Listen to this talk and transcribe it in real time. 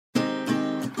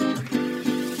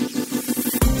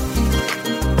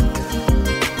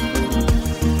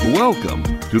Welcome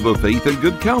to the Faith and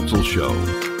Good Counsel Show,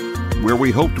 where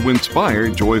we hope to inspire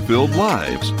joy-filled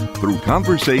lives through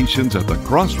conversations at the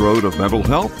crossroad of mental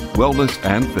health, wellness,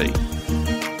 and faith.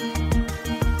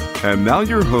 And now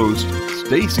your host,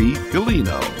 Stacy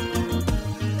Galino.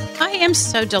 I am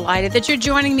so delighted that you're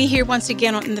joining me here once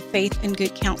again on the Faith and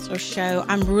Good Counsel Show.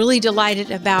 I'm really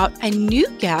delighted about a new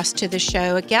guest to the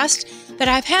show, a guest that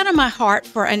I've had on my heart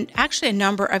for actually a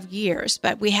number of years,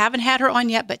 but we haven't had her on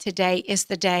yet, but today is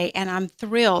the day, and I'm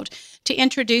thrilled to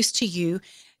introduce to you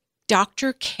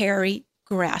Dr. Carrie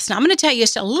Gress. Now, I'm going to tell you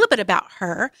just a little bit about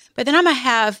her, but then I'm going to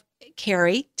have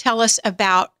Carrie tell us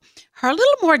about her a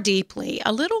little more deeply,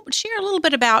 share a little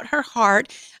bit about her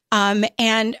heart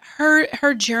and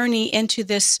her journey into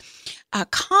this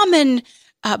common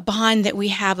bond that we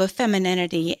have of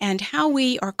femininity and how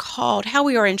we are called, how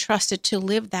we are entrusted to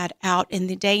live that out in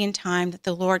the day and time that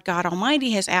the Lord God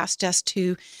Almighty has asked us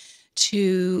to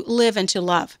live and to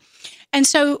love. And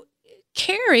so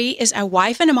Carrie is a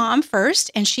wife and a mom first,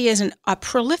 and she is a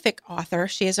prolific author.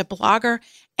 She is a blogger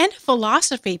and a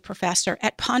philosophy professor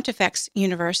at Pontifex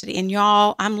University. And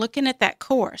y'all, I'm looking at that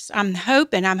course. I'm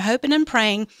hoping and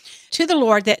praying to the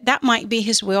Lord that might be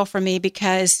His will for me,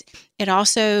 because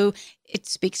it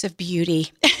speaks of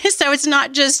beauty. So it's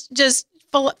not just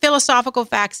philosophical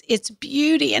facts, it's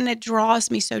beauty, and it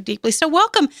draws me so deeply. So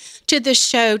welcome to the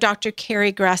show, Dr.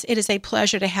 Carrie Gress. It is a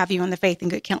pleasure to have you on the Faith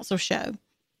and Good Counsel Show.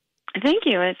 Thank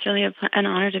you. It's really an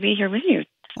honor to be here with you.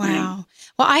 Wow.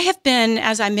 Well, I have been,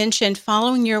 as I mentioned,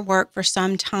 following your work for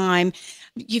some time.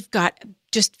 You've got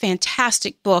just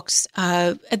fantastic books.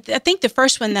 I think the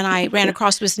first one that I ran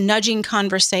across was Nudging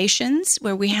Conversations,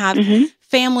 where we have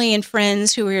family and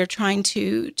friends who we are trying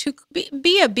to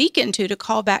be a beacon to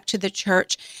call back to the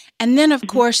church. And then, of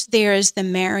course, there is the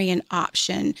Marian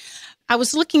Option. I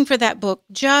was looking for that book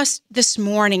just this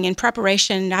morning in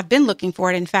preparation. I've been looking for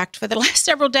it, in fact, for the last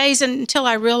several days, until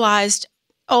I realized,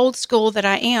 old school that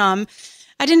I am,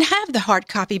 I didn't have the hard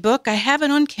copy book. I have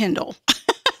it on Kindle.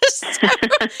 So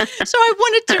I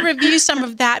wanted to review some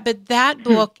of that, but that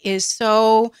book is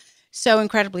so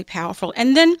incredibly powerful.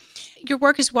 And then your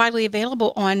work is widely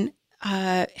available on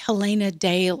Helena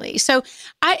Daily. So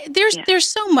there's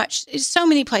so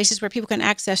many places where people can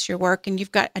access your work, and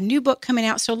you've got a new book coming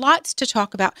out, so lots to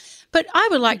talk about. But I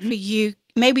would like for you,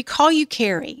 maybe call you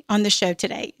Carrie on the show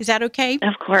today. Is that okay?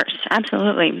 Of course.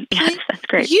 Absolutely. Yes, that's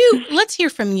great. Let's hear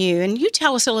from you, and you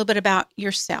tell us a little bit about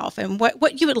yourself and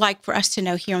what you would like for us to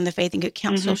know here on the Faith and Good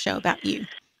Counsel show about you.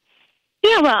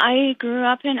 Yeah, well, I grew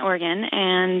up in Oregon,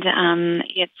 and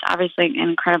it's obviously an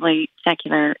incredibly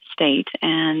secular state,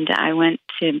 and I went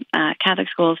to Catholic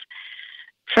schools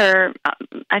for,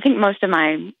 I think, most of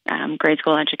my grade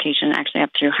school education, actually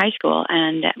up through high school.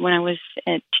 And when I was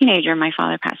a teenager, my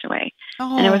father passed away.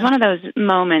 Oh. And it was one of those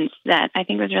moments that I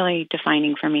think was really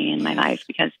defining for me in my life,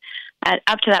 because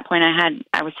up to that point,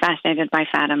 I was fascinated by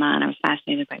Fatima, and I was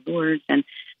fascinated by Lourdes, and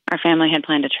our family had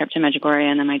planned a trip to Medjugorje,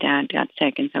 and then my dad got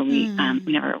sick, and so we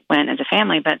never went as a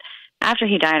family. But after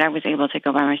he died, I was able to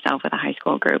go by myself with a high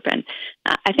school group. And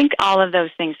I think all of those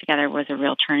things together was a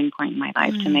real turning point in my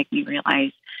life to make me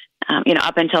realize,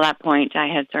 up until that point, I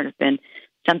had sort of been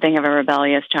something of a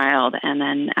rebellious child. And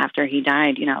then after he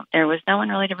died, there was no one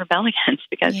really to rebel against,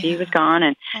 because he was gone,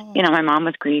 and, my mom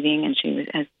was grieving, and she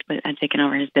had taken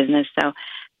over his business. So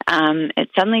it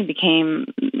suddenly became,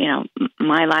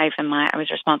 my life, and I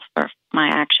was responsible for my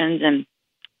actions. And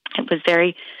it was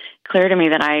very clear to me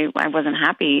that I wasn't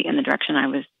happy in the direction I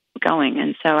was going.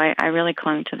 And so I really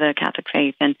clung to the Catholic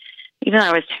faith. And even though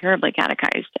I was terribly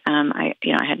catechized, I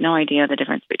had no idea the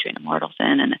difference between a mortal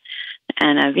sin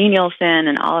and a venial sin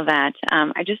and all of that.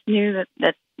 I just knew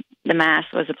that the Mass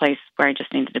was a place where I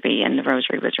just needed to be, and the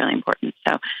Rosary was really important.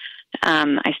 So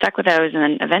I stuck with those, and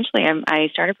then eventually I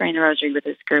started praying the Rosary with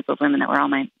this group of women that were all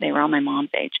my mom's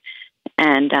age,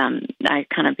 and I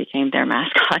kind of became their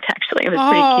mascot. Actually, it was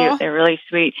pretty cute. They're really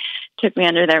sweet. Took me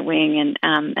under their wing, and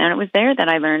it was there that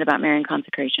I learned about Marian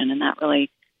consecration, and that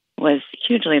really was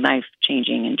hugely life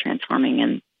changing and transforming.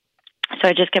 And so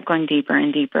I just kept going deeper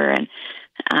and deeper, and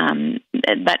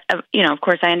but of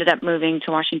course, I ended up moving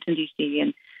to Washington D.C.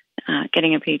 and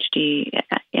getting a PhD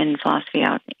in philosophy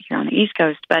out here on the East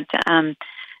Coast. But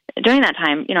during that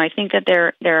time, I think that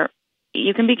there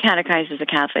you can be catechized as a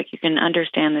Catholic. You can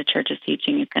understand the Church's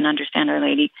teaching. You can understand Our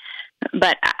Lady.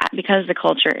 But because the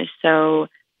culture is so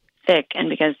thick, and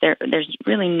because there's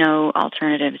really no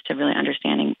alternatives to really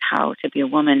understanding how to be a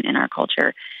woman in our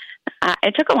culture,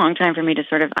 it took a long time for me to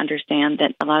sort of understand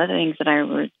that a lot of the things that I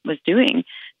was doing,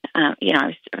 I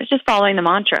was just following the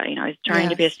mantra. I was trying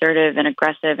to be assertive and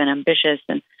aggressive and ambitious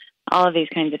and all of these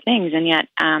kinds of things. And yet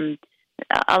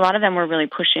a lot of them were really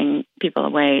pushing people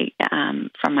away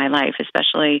from my life,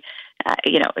 especially,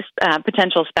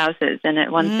 potential spouses. And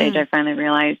at one stage, I finally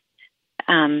realized,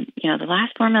 the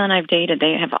last 4 men I've dated,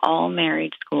 they have all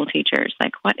married school teachers.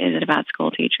 Like, what is it about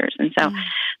school teachers? And so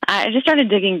I just started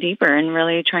digging deeper and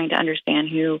really trying to understand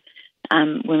who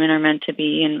women are meant to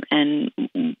be and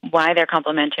why their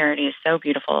complementarity is so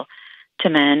beautiful to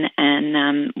men,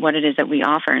 and what it is that we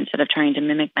offer instead of trying to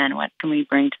mimic men. What can we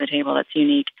bring to the table that's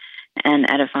unique and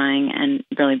edifying and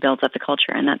really builds up the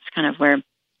culture? And that's kind of where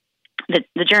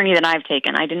the journey that I've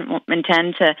taken. I didn't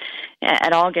intend to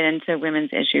at all get into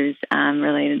women's issues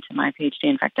related to my PhD.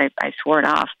 In fact, I swore it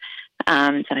off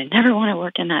and said I never want to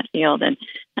work in that field.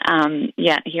 And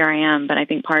yet here I am. But I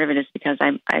think part of it is because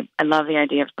I love the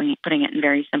idea of putting it in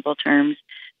very simple terms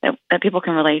that people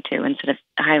can relate to instead of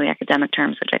highly academic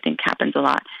terms, which I think happens a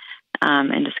lot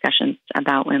in discussions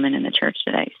about women in the church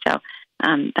today. So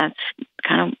that's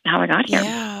kind of how I got here.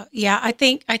 Yeah. I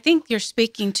think you're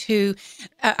speaking to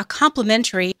a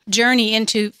complementary journey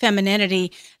into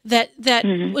femininity that at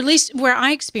least where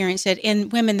I experience it in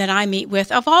women that I meet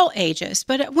with of all ages,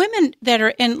 but women that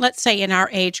are in, let's say, in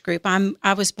our age group.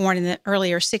 I was born in the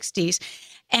earlier 60s,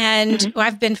 and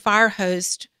I've been fire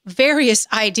hosed various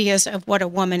ideas of what a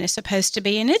woman is supposed to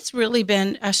be. And it's really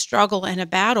been a struggle and a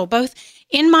battle, both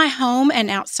in my home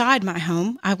and outside my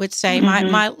home. I would say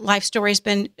my life story has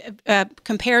been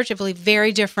comparatively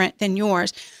very different than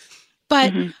yours.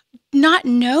 But not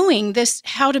knowing this,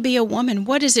 how to be a woman,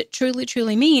 what does it truly,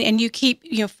 truly mean? And you keep,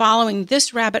 following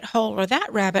this rabbit hole or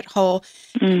that rabbit hole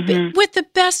with the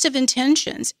best of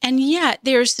intentions. And yet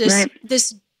there's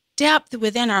this depth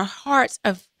within our hearts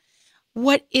of,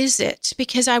 what is it?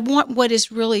 Because I want what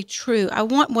is really true. I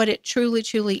want what it truly,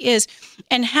 truly is.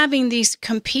 And having these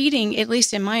competing, at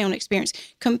least in my own experience,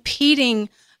 competing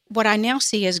what I now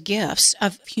see as gifts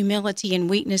of humility and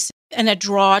weakness and a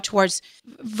draw towards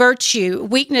virtue,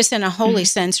 weakness in a holy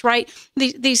sense, right?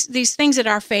 These things that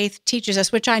our faith teaches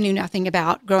us, which I knew nothing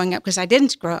about growing up because I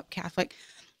didn't grow up Catholic.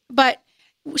 But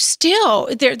still,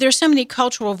 there's so many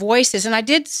cultural voices, and I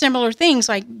did similar things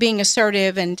like being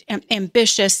assertive and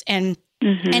ambitious, and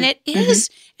it is,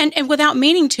 and without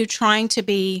meaning to, trying to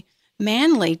be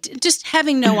manly, just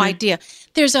having no idea.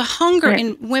 There's a hunger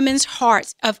in women's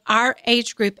hearts of our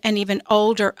age group and even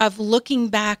older of looking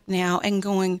back now and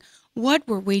going, what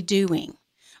were we doing?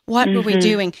 What were we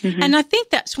doing? And I think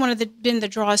that's been the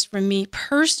draws for me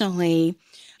personally,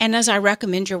 and as I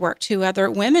recommend your work to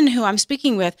other women who I'm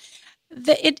speaking with,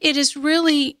 it is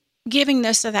really giving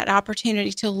us that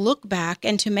opportunity to look back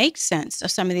and to make sense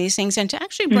of some of these things and to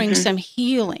actually bring some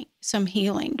healing.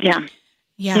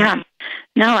 Yeah.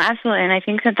 No, absolutely. And I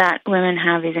think that women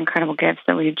have these incredible gifts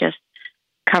that we've just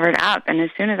covered up. And as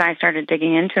soon as I started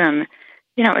digging into them,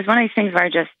 it was one of these things where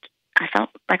I felt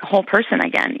like a whole person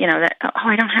again, that,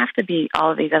 I don't have to be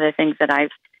all of these other things that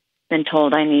I've been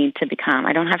told I need to become.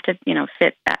 I don't have to,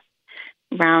 fit that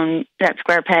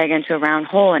square peg into a round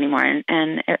hole anymore.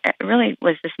 And it really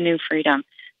was this new freedom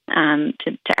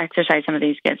to exercise some of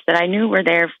these gifts that I knew were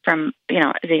there from,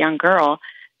 as a young girl,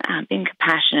 being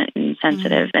compassionate and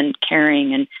sensitive and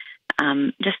caring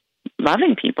and just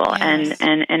loving people and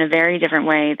in a very different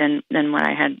way than what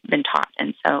I had been taught.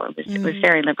 And so it was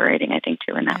very liberating, I think,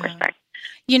 too, in that respect.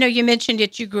 You mentioned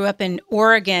that you grew up in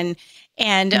Oregon,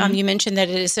 and you mentioned that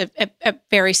it is a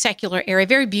very secular area,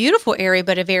 very beautiful area,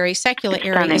 but a very secular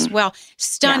area as well.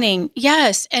 Stunning,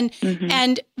 yes. And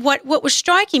and what was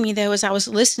striking me, though, as I was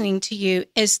listening to you,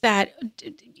 is that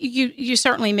you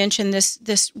certainly mentioned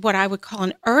this what I would call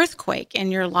an earthquake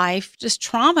in your life, just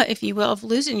trauma, if you will, of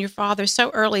losing your father so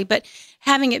early, but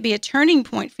having it be a turning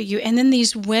point for you. And then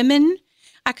these women,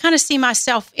 I kind of see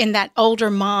myself in that older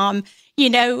mom,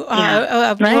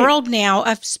 world now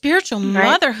of spiritual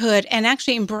motherhood and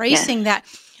actually embracing that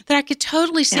I could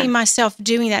totally see myself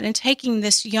doing that and taking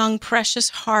this young, precious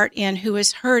heart in who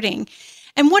is hurting.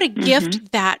 And what a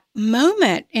gift that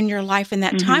moment in your life in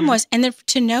that time was. And then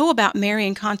to know about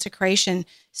Marian consecration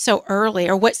so early,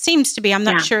 or what seems to be, I'm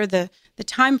not sure the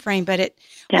time frame, but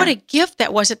what a gift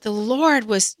that was, that the Lord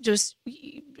was just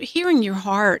hearing your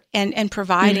heart and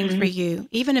providing for you,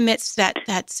 even amidst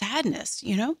that sadness,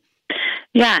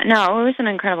 Yeah, no, it was an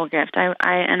incredible gift. I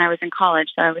was in college,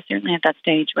 so I was certainly at that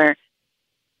stage where,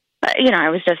 I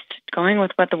was just going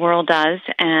with what the world does.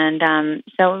 And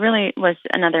so it really was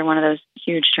another one of those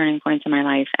huge turning points in my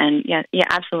life. And yeah,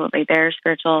 absolutely. Their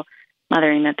spiritual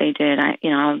mothering that they did,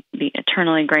 I'll be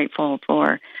eternally grateful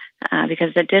for,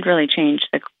 because it did really change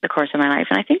the course of my life.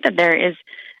 And I think that there is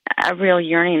a real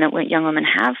yearning that young women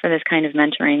have for this kind of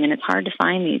mentoring, and it's hard to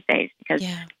find these days because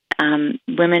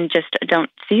women just don't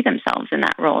see themselves in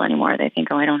that role anymore. They think,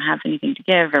 oh, I don't have anything to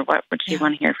give, or what would she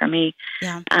want to hear from me?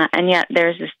 Yeah. And yet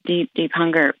there's this deep, deep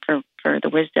hunger for the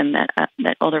wisdom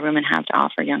that older women have to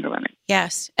offer younger women.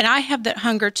 Yes. And I have that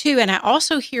hunger too. And I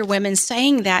also hear women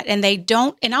saying that, and they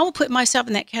don't, and I will put myself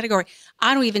in that category.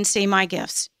 I don't even see my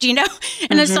gifts, do you know?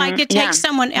 And it's like it takes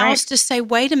someone else to say,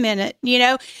 wait a minute,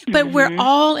 but we're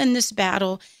all in this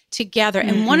battle together.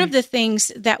 And one of the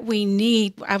things that we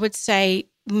need, I would say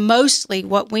mostly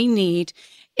what we need,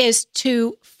 is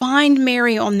to find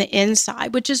Mary on the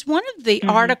inside, which is one of the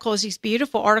articles, these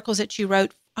beautiful articles that you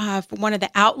wrote for one of the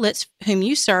outlets whom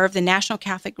you serve, the National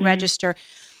Catholic Register.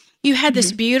 You had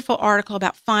this beautiful article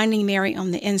about finding Mary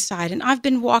on the inside. And I've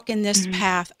been walking this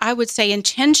path, I would say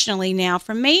intentionally now,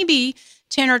 for maybe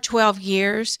 10 or 12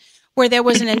 years, where there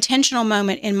was an intentional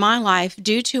moment in my life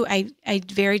due to a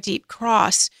very deep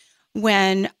cross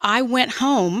when I went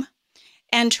home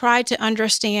and tried to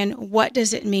understand, what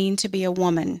does it mean to be a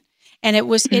woman? And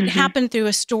it happened through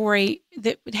a story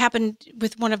that happened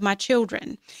with one of my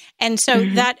children. And so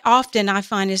that often I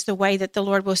find is the way that the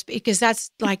Lord will speak, because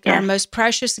that's like our most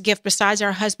precious gift besides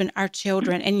our husband, our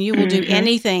children. And you will do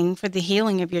anything for the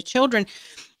healing of your children.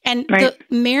 And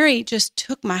Mary just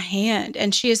took my hand,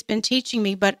 and she has been teaching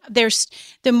me. But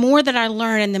the more that I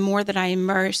learn and the more that I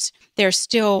immerse, there's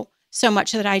still so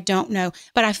much that I don't know.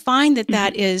 But I find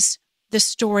that is the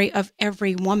story of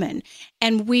every woman.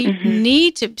 And we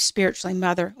need to spiritually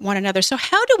mother one another. So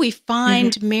how do we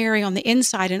find Mary on the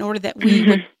inside in order that we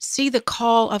would see the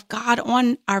call of God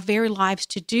on our very lives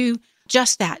to do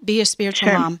just that, be a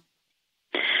spiritual mom?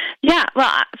 Yeah,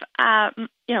 well,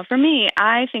 for me,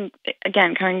 I think,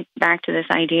 again, coming back to this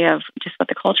idea of just what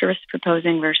the culture is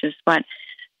proposing versus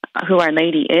who Our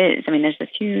Lady is. I mean, there's this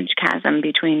huge chasm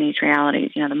between these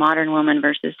realities, the modern woman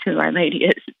versus who Our Lady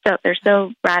is. So they're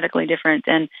so radically different.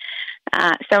 And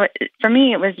for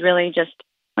me, it was really just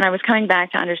when I was coming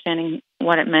back to understanding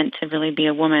what it meant to really be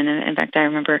a woman. And in fact, I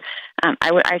remember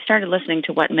I started listening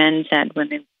to what men said when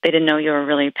they didn't know you were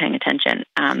really paying attention.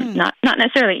 Not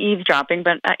necessarily eavesdropping,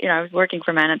 but I was working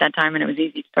for men at that time, and it was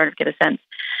easy to sort of get a sense.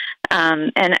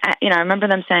 I remember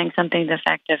them saying something to the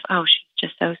effect of, "Oh, she's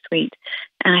just so sweet,"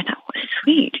 and I thought, "What is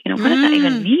sweet? What does that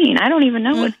even mean? I don't even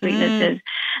know what sweetness is."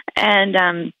 And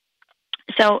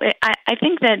I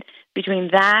think that between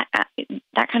that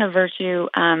kind of virtue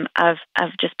of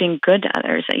just being good to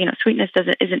others, sweetness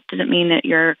doesn't mean that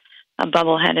you're a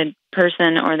bubble-headed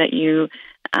person or that you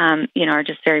are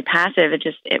just very passive.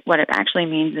 What it actually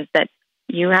means is that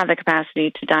you have the capacity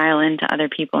to dial into other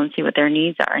people and see what their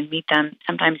needs are and meet them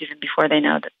sometimes even before they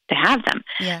know that they have them.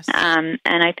 Yes. And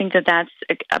I think that that's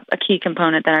a key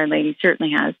component that Our Lady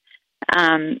certainly has.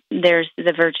 There's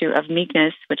the virtue of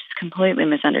meekness, which is completely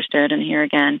misunderstood. And here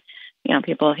again,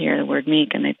 people hear the word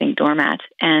meek and they think doormat.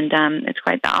 And it's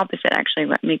quite the opposite, actually.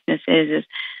 What meekness is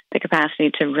the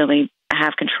capacity to really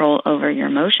have control over your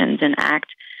emotions and act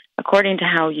according to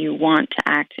how you want to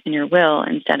act in your will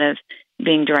instead of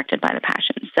being directed by the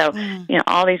passions. So,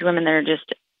 all these women that are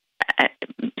just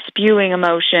spewing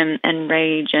emotion and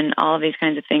rage and all of these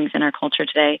kinds of things in our culture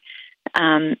today,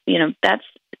 that's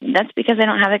because they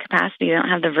don't have the capacity, they don't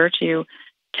have the virtue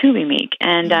to be meek.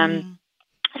 And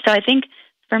so I think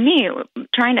for me,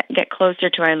 trying to get closer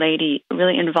to Our Lady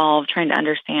really involved trying to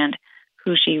understand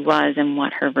who she was and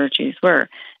what her virtues were.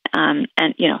 And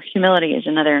humility is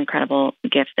another incredible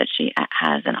gift that she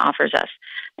has and offers us,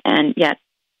 and yet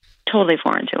totally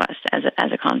foreign to us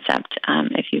as a concept,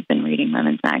 if you've been reading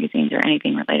women's magazines or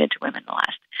anything related to women the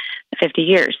last 50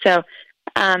 years. So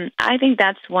I think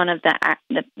that's one of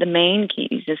the main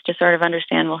keys, is to sort of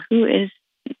understand, well, who is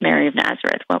Mary of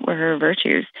Nazareth? What were her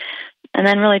virtues? And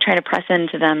then really try to press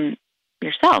into them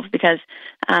yourself, because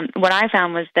what I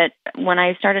found was that when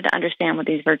I started to understand what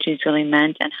these virtues really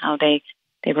meant and how they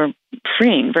were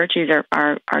freeing, virtues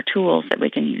are tools that we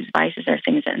can use, vices are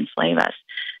things that enslave us.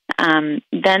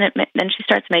 Then she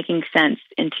starts making sense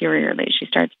interiorly. She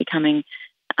starts becoming,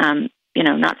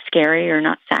 not scary or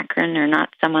not saccharine or not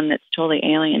someone that's totally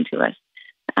alien to us.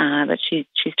 But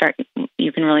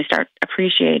you can really start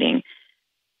appreciating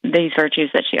these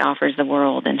virtues that she offers the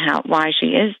world and why she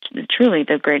is truly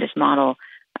the greatest model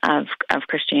of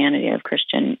Christianity, of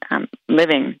Christian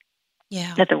living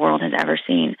that the world has ever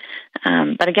seen.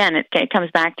 But again, it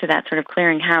comes back to that sort of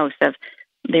clearing house of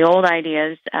the old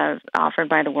ideas offered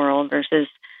by the world versus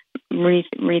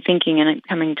rethinking and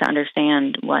coming to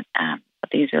understand what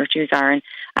these virtues are. And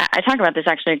I talk about this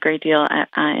actually a great deal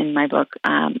in my book,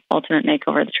 Ultimate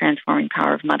Makeover, The Transforming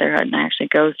Power of Motherhood. And I actually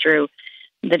go through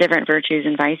the different virtues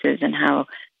and vices and how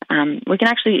we can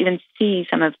actually even see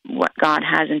some of what God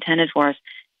has intended for us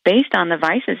based on the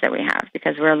vices that we have,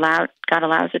 because God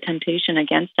allows the temptation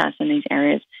against us in these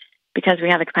areas because we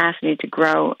have the capacity to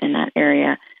grow in that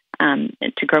area,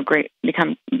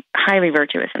 become highly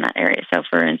virtuous in that area. So,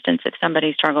 for instance, if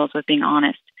somebody struggles with being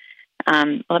honest,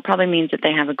 well, it probably means that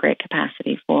they have a great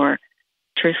capacity for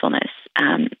truthfulness,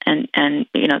 and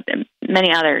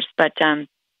many others. But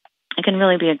it can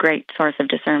really be a great source of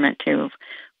discernment too, of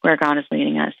where God is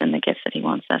leading us and the gifts that He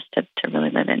wants us to really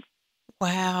live in.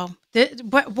 Wow.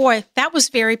 Boy, that was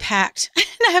very packed.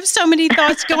 I have so many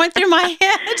thoughts going through my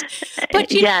head.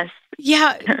 But yes.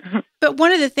 Yeah. But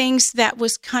one of the things that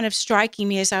was kind of striking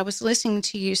me as I was listening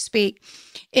to you speak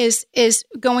is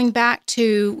going back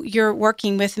to your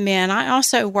working with men. I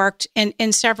also worked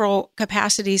in several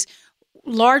capacities,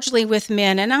 largely with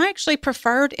men, and I actually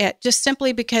preferred it just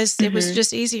simply because it was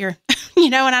just easier,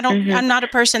 and I'm not a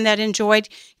person that enjoyed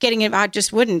I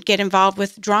just wouldn't get involved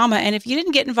with drama. And if you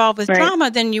didn't get involved with drama,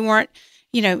 then you weren't,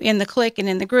 in the clique and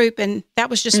in the group, and that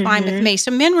was just fine with me.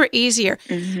 So men were easier,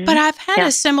 but I've had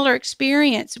a similar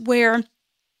experience where,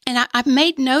 and I've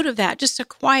made note of that, just a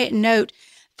quiet note,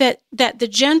 that the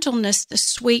gentleness, the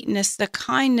sweetness, the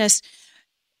kindness,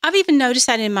 I've even noticed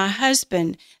that in my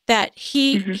husband, that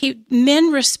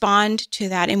men respond to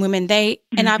that in women.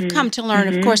 And I've come to learn,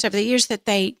 of course, over the years that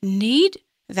they need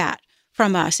that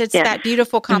from us. It's that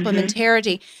beautiful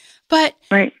complementarity. But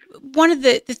one of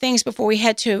the things before we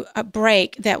head to a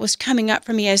break that was coming up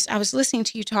for me as I was listening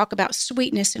to you talk about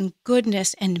sweetness and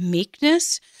goodness and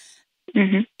meekness,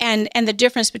 and the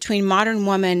difference between modern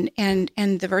woman and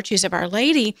the virtues of Our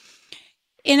Lady.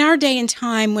 In our day and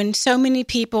time, when so many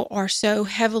people are so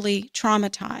heavily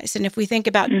traumatized, and if we think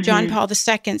about John Paul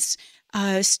II's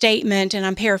statement, and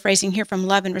I'm paraphrasing here from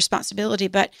Love and Responsibility,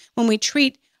 but when we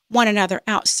treat one another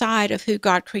outside of who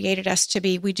God created us to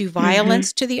be, we do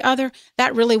violence to the other,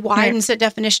 that really widens the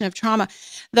definition of trauma.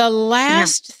 The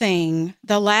last thing,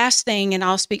 and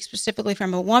I'll speak specifically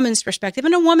from a woman's perspective,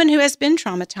 and a woman who has been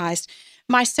traumatized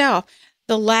myself,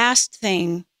 the last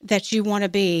thing that you want to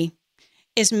be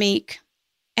is meek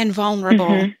and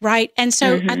vulnerable, right? And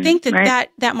so I think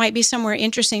that might be somewhere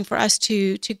interesting for us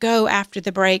to go after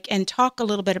the break and talk a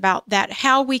little bit about that,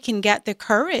 how we can get the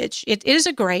courage. It is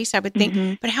a grace, I would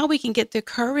think, but how we can get the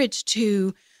courage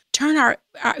to turn our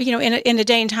in a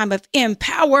day and time of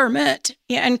empowerment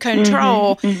and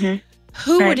control,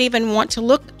 who would even want to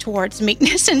look towards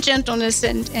meekness and gentleness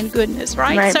and goodness,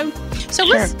 right? So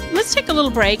let's take a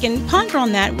little break and ponder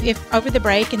on that over the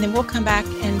break, and then we'll come back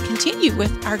and continue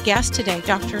with our guest today,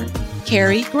 Dr.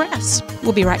 Carrie Gress.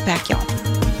 We'll be right back, y'all.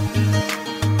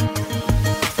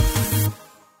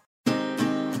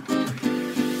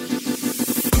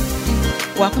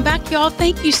 Welcome back, y'all.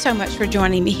 Thank you so much for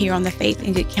joining me here on the Faith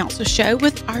and Good Counsel Show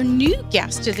with our new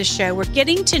guest to the show. We're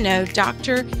getting to know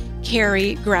Dr.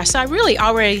 Carrie Gress. I really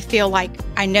already feel like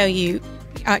I know you,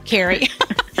 Carrie,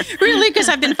 really, because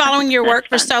I've been following your work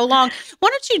for so long. Why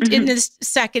don't you, in this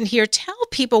second here, tell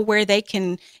people where they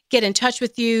can get in touch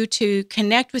with you, to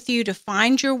connect with you, to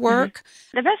find your work?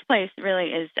 The best place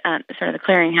really is sort of the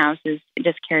clearinghouse is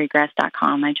just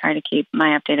carriegress.com. I try to keep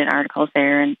my updated articles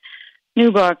there and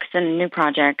new books and new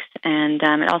projects. And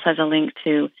it also has a link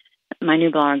to my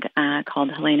new blog called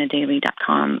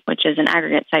HelenaDaily.com, which is an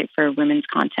aggregate site for women's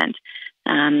content.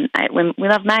 We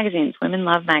love magazines. Women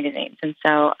love magazines. And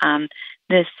so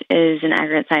this is an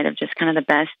aggregate site of just kind of the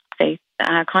best faith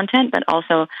content, but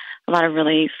also a lot of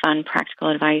really fun practical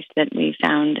advice that we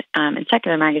found in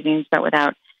secular magazines, but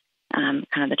without kind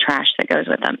of the trash that goes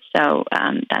with them. So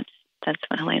that's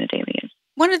what Helena Daily is.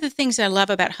 One of the things I love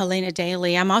about Helena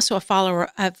Daily, I'm also a follower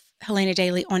of Helena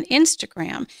Daily on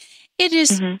Instagram. It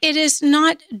is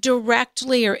not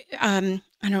directly, or I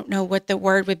don't know what the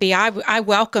word would be. I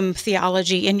welcome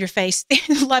theology in your face,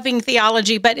 loving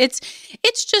theology, but it's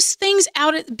just things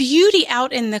beauty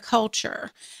out in the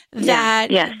culture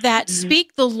that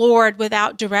speak the Lord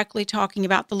without directly talking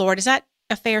about the Lord. Is that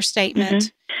a fair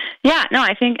statement? Yeah, no,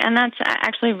 I think, and that's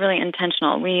actually really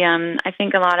intentional. We, I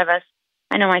think a lot of us,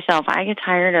 I know myself, I get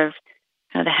tired of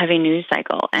the heavy news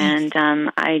cycle, and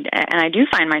I do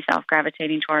find myself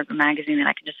gravitating toward a magazine that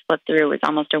I can just flip through. It's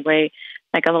almost a way,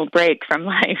 like a little break from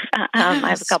life. I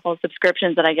have a couple of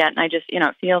subscriptions that I get, and I just,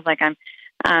 it feels like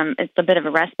it's a bit of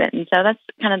a respite. And so that's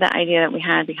kind of the idea that we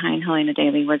had behind Helena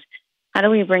Daily was, how do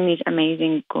we bring these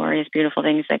amazing, glorious, beautiful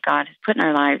things that God has put in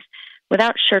our lives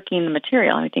without shirking the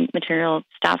material? I think material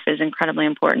stuff is incredibly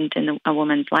important in a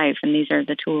woman's life, and these are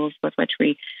the tools with which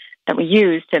we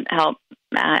use to help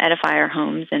edify our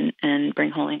homes and bring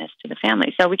holiness to the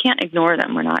family. So we can't ignore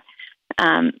them. We're not,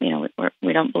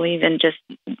 we don't believe in just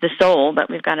the soul, but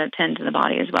we've got to tend to the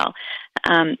body as well.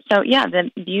 So yeah,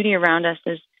 the beauty around us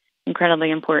is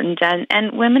incredibly important.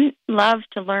 And women love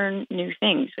to learn new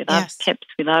things. We love tips.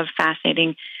 We love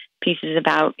fascinating pieces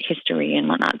about history and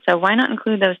whatnot. So why not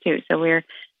include those too? So we're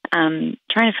trying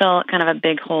to fill kind of a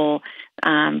big hole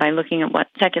by looking at what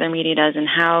secular media does and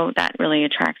how that really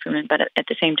attracts women, but at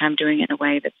the same time doing it in a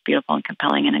way that's beautiful and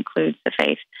compelling and includes the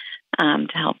faith to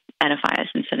help edify us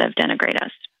instead of denigrate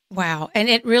us. Wow. And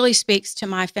it really speaks to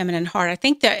my feminine heart. I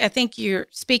think you're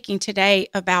speaking today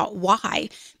about why,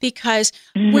 because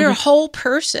we're whole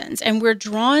persons and we're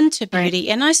drawn to beauty.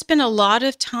 Right. And I spent a lot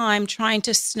of time trying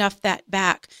to snuff that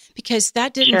back because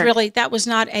that that was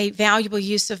not a valuable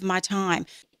use of my time.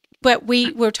 But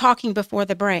we were talking before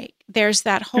the break. There's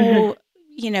that whole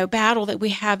battle that we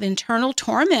have, internal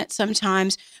torment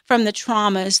sometimes from the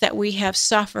traumas that we have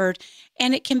suffered.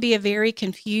 And it can be a very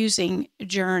confusing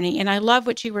journey. And I love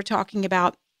what you were talking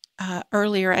about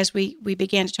earlier as we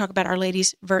began to talk about Our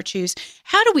Lady's virtues.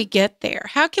 How do we get there?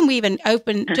 How can we even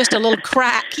open just a little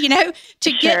crack, to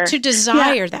get to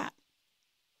desire that?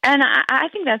 And I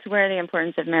think that's where the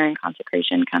importance of Marian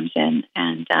consecration comes in.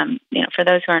 And, for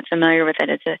those who aren't familiar with it,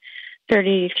 it's a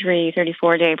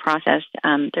 34-day process,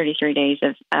 33 days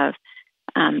of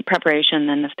preparation.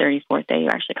 Then the 34th day, you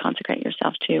actually consecrate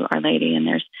yourself to Our Lady. And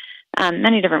there's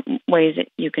many different ways that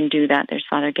you can do that. There's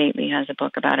Father Gately has a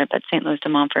book about it, but St. Louis de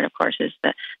Montfort, of course, is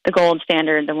the gold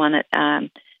standard, the one that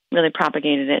really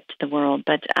propagated it to the world.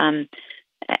 But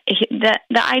the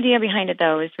idea behind it,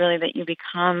 though, is really that you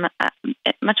become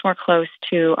much more close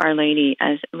to Our Lady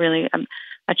as really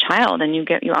a child, and you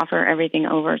offer everything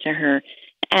over to her.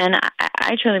 And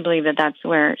I truly believe that that's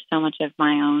where so much of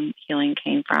my own healing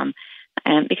came from.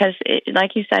 And because,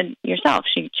 like you said yourself,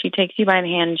 she takes you by the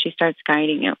hand and she starts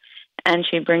guiding you. And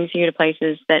she brings you to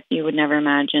places that you would never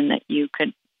imagine that you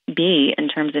could be in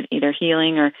terms of either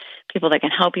healing or people that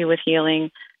can help you with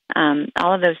healing,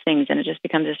 all of those things. And it just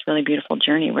becomes this really beautiful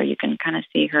journey where you can kind of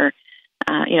see her,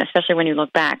 especially when you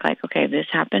look back, like, okay, this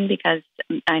happened because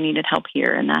I needed help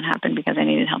here, and that happened because I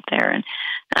needed help there.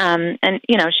 And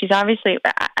she's obviously,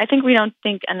 I think we don't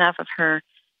think enough of her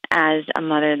as a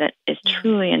mother that is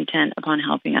truly intent upon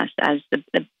helping us, as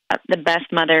the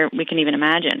best mother we can even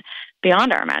imagine,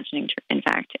 beyond our imagining, in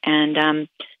fact. And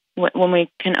when we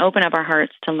can open up our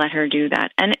hearts to let her do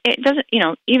that, and it doesn't,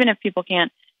 even if people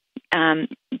can't,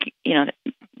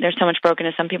 there's so much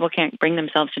brokenness, some people can't bring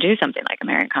themselves to do something like a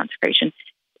Marian consecration.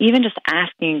 Even just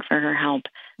asking for her help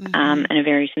in a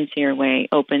very sincere way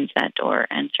opens that door.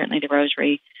 And certainly the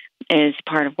rosary is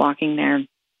part of walking there.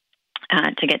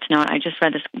 To get to know it. I just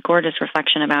read this gorgeous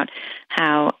reflection about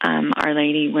how Our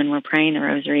Lady, when we're praying the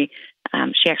rosary,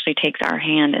 she actually takes our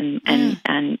hand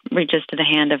and reaches to the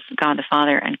hand of God the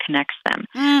Father and connects them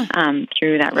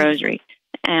through that rosary.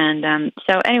 And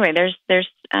so anyway, there's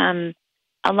a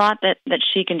lot that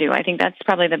she can do. I think that's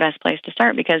probably the best place to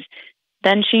start, because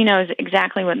then she knows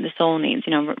exactly what the soul needs,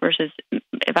 versus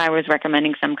if I was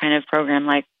recommending some kind of program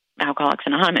like Alcoholics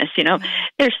Anonymous,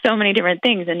 there's so many different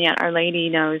things, and yet Our Lady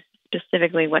knows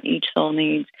specifically what each soul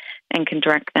needs and can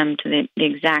direct them to the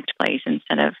exact place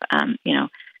instead of,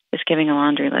 just giving a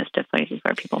laundry list of places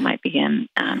where people might begin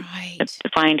to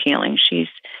find healing. She's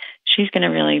going to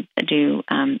really do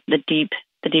the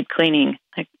deep cleaning,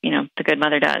 like, the good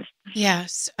mother does.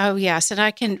 Yes. Oh, yes. And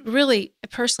I can really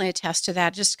personally attest to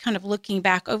that, just kind of looking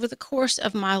back over the course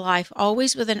of my life,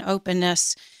 always with an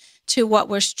openness to what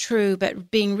was true,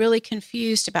 but being really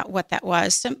confused about what that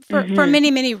was for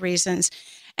many, many reasons.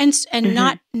 And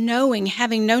not knowing,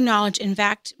 having no knowledge, in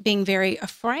fact, being very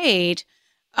afraid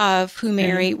of who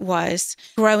Mary was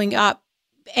growing up,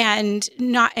 and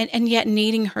yet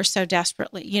needing her so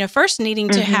desperately. First needing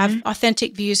to have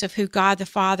authentic views of who God the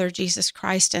Father, Jesus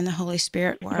Christ, and the Holy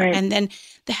Spirit were. Right. And then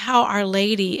how Our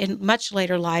Lady, in much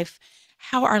later life,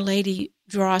 how Our Lady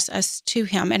draws us to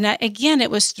him. And again,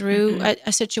 it was through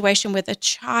a situation with a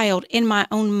child in my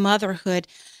own motherhood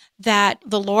that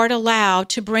the Lord allowed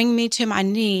to bring me to my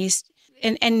knees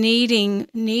and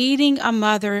needing a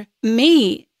mother.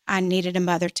 I needed a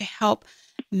mother to help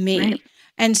me. Right.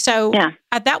 And so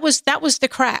that was the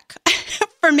crack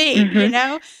for me,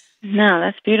 No,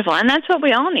 that's beautiful. And that's what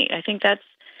we all need. I think that's,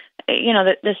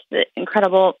 the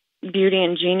incredible beauty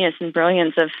and genius and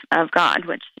brilliance of God,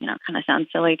 which, kind of sounds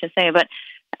silly to say, but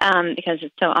because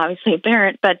it's so obviously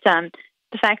apparent, but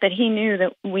the fact that he knew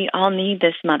that we all need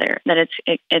this mother, that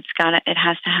it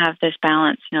has to have this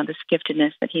balance, this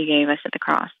giftedness that he gave us at the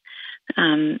cross,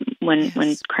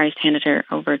 when Christ handed her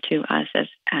over to us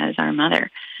as our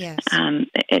mother. Yes.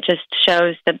 It just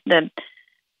shows the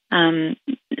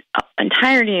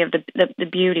entirety of the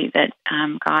beauty that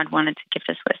God wanted to gift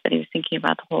us with, that he was thinking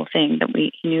about the whole thing, that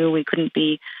he knew we couldn't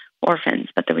be orphans,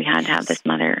 but that we had to have this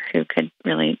mother who could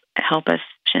really help us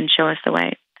and show us the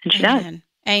way. And she does.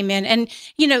 Amen. And,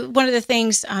 one of the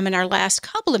things in our last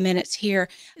couple of minutes here,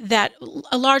 that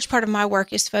a large part of my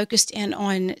work is focused in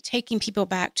on taking people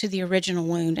back to the original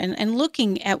wound and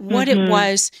looking at what it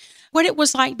was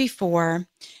like before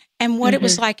and what it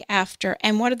was like after,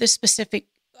 and what are the specific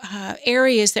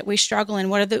areas that we struggle in,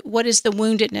 what is the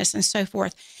woundedness and so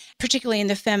forth, particularly in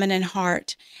the feminine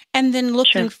heart. And then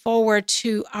looking forward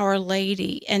to Our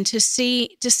Lady and to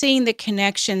seeing the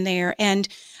connection there, and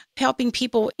helping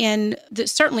people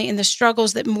certainly in the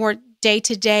struggles that more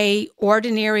day-to-day,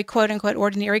 ordinary, quote-unquote,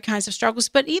 ordinary kinds of struggles,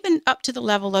 but even up to the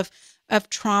level of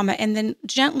trauma, and then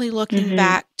gently looking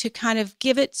back to kind of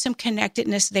give it some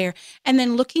connectedness there, and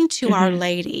then looking to Our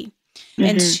Lady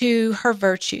and to her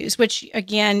virtues, which,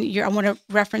 again, I want to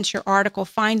reference your article,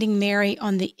 Finding Mary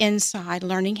on the Inside,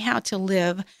 Learning How to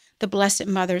Live the Blessed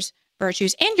Mother's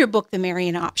Virtues, and your book, The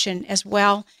Marian Option, as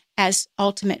well as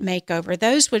Ultimate Makeover.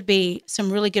 Those would be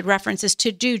some really good references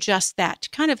to do just that, to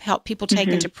kind of help people take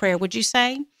into prayer, would you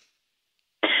say?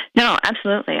 No,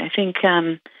 absolutely. I think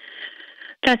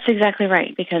that's exactly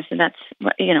right, because that's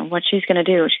what she's going to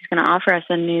do. She's going to offer us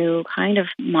a new kind of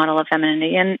model of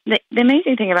femininity. And the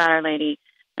amazing thing about Our Lady,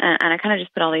 and I kind of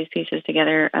just put all these pieces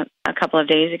together a couple of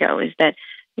days ago, is that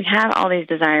we have all these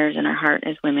desires in our heart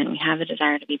as women. We have a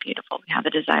desire to be beautiful. We have a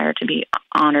desire to be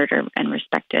honored and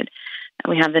respected.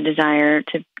 We have the desire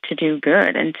to do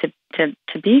good and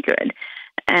to be good.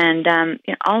 And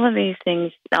all of these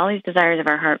things, all these desires of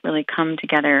our heart really come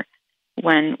together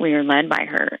when we are led by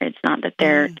her. It's not that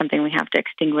they're something we have to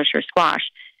extinguish or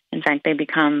squash. In fact, they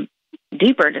become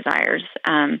deeper desires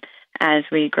as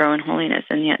we grow in holiness.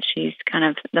 And yet she's kind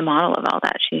of the model of all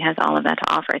that. She has all of that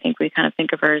to offer. I think we kind of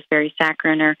think of her as very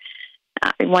saccharine or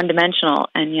one-dimensional,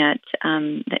 and yet,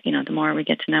 the more we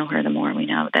get to know her, the more we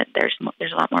know that there's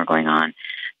a lot more going on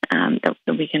that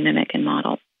we can mimic and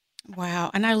model. Wow.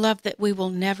 And I love that we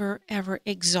will never, ever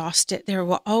exhaust it. There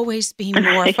will always be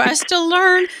more for us to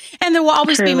learn, and there will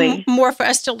always be more for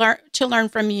us to learn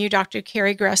from you, Dr.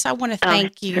 Carrie Gress. I want to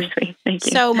thank you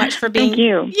so much for being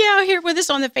here with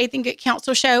us on the Faith and Good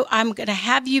Counsel Show. I'm going to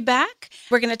have you back.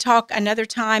 We're going to talk another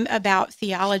time about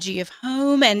theology of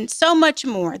home and so much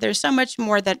more. There's so much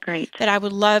more that I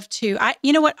would love to. I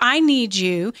need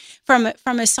you from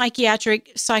a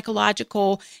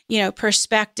psychological,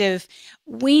 perspective.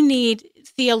 We need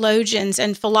theologians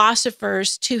and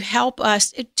philosophers to help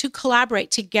us, to collaborate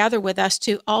together with us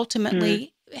to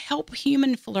ultimately help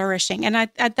human flourishing. And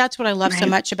that's what I love so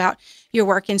much about your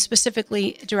work, and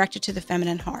specifically directed to the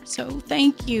feminine heart. So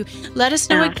thank you. Let us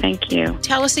know. Thank you.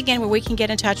 Tell us again where we can get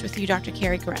in touch with you, Dr.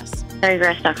 Carrie Gress.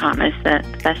 CarrieGress.com is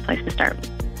the best place to start.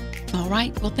 All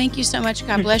right. Well, thank you so much.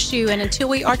 God bless you. And until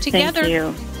we are together, thank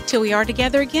you. Till we are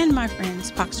together again, my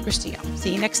friends, Pax Christi.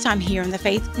 See you next time here on the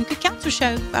Faith and Good Counsel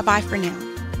Show. Bye-bye for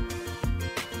now.